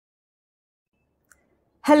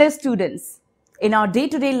Hello students. In our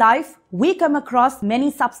day-to-day life, we come across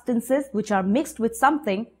many substances which are mixed with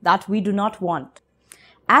something that we do not want.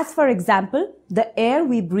 As for example, the air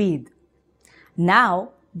we breathe.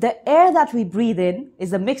 Now, the air that we breathe in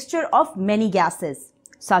is a mixture of many gases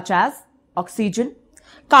such as oxygen,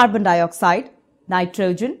 carbon dioxide,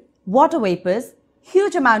 nitrogen, water vapors,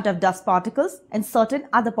 huge amount of dust particles and certain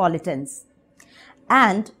other pollutants.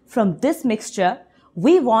 And from this mixture,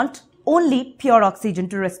 we want only pure oxygen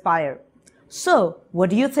to respire. So, what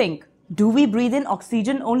do you think? Do we breathe in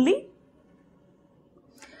oxygen only?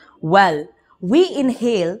 Well, we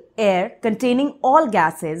inhale air containing all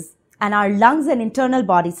gases and our lungs and internal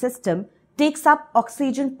body system takes up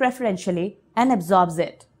oxygen preferentially and absorbs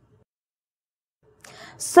it.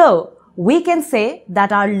 So, we can say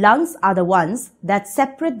that our lungs are the ones that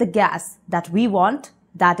separate the gas that we want,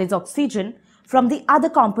 that is oxygen, from the other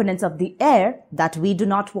components of the air that we do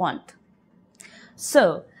not want.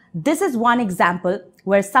 So, this is one example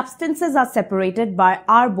where substances are separated by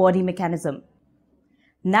our body mechanism.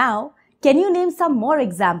 Now, can you name some more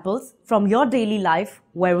examples from your daily life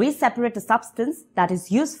where we separate a substance that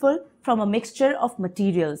is useful from a mixture of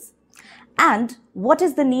materials? And what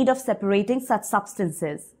is the need of separating such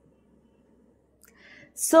substances?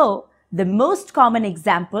 So, the most common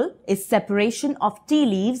example is separation of tea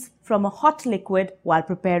leaves from a hot liquid while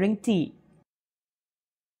preparing tea.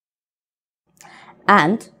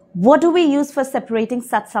 And what do we use for separating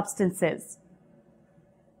such substances?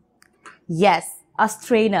 Yes, a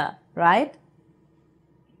strainer, right?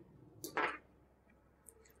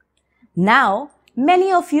 Now,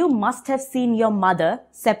 many of you must have seen your mother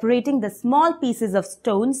separating the small pieces of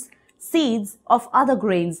stones, seeds of other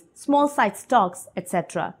grains, small sized stalks,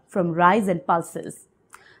 etc. from rice and pulses.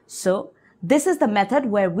 So, this is the method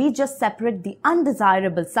where we just separate the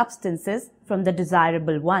undesirable substances from the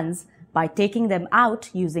desirable ones by taking them out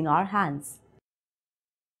using our hands.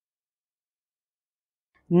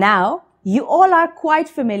 Now, you all are quite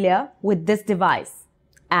familiar with this device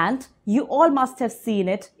and you all must have seen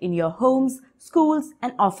it in your homes, schools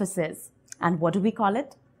and offices. And what do we call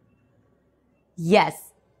it?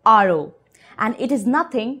 Yes, RO. And it is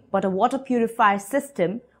nothing but a water purifier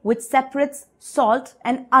system which separates salt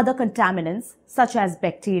and other contaminants such as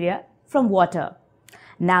bacteria from water.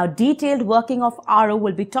 Now, detailed working of RO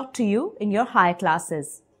will be taught to you in your higher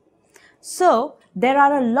classes. So, there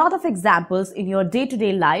are a lot of examples in your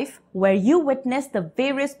day-to-day life where you witness the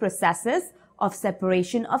various processes of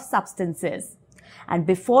separation of substances. And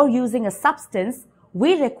before using a substance,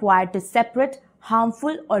 we require to separate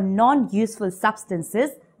harmful or non-useful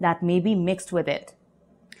substances that may be mixed with it.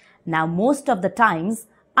 Now, most of the times,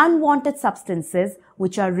 unwanted substances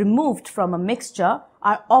which are removed from a mixture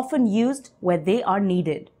are often used where they are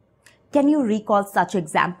needed. Can you recall such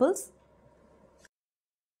examples?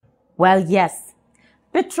 Well, yes.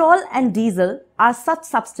 Petrol and diesel are such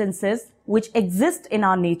substances which exist in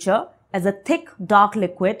our nature as a thick, dark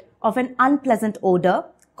liquid of an unpleasant odor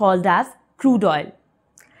called as crude oil.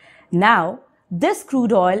 Now, this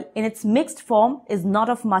crude oil in its mixed form is not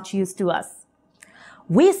of much use to us.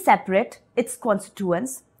 We separate its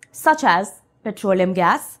constituents such as petroleum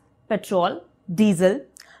gas, petrol, diesel,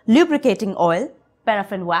 lubricating oil,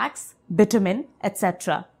 paraffin wax, bitumen,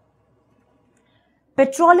 etc.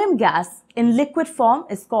 Petroleum gas in liquid form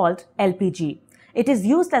is called LPG. It is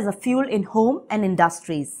used as a fuel in home and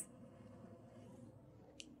industries.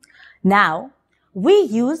 Now, we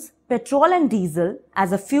use petrol and diesel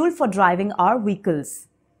as a fuel for driving our vehicles.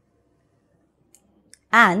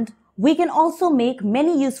 And we can also make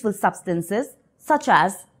many useful substances such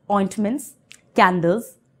as ointments,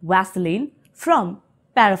 candles, Vaseline from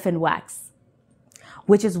paraffin wax,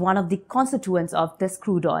 which is one of the constituents of this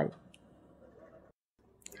crude oil.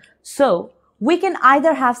 So, we can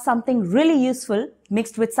either have something really useful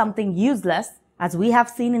mixed with something useless, as we have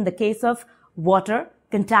seen in the case of water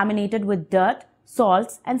contaminated with dirt,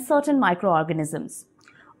 salts and certain microorganisms.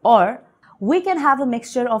 Or we can have a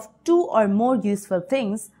mixture of two or more useful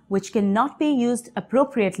things which cannot be used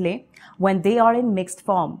appropriately when they are in mixed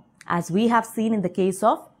form, as we have seen in the case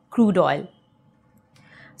of crude oil.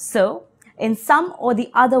 So, in some or the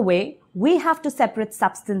other way, we have to separate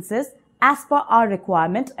substances as per our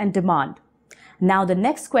requirement and demand. Now, the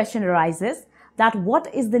next question arises that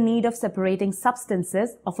what is the need of separating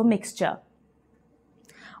substances of a mixture?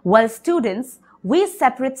 Well, students, we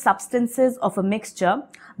separate substances of a mixture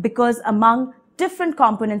because among different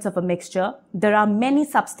components of a mixture, there are many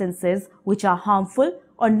substances which are harmful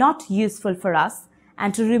or not useful for us,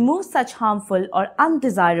 and to remove such harmful or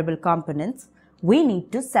undesirable components, we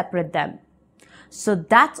need to separate them. So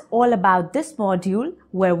that's all about this module,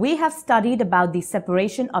 where we have studied about the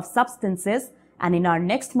separation of substances, and in our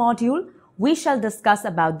next module, we shall discuss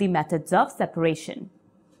about the methods of separation.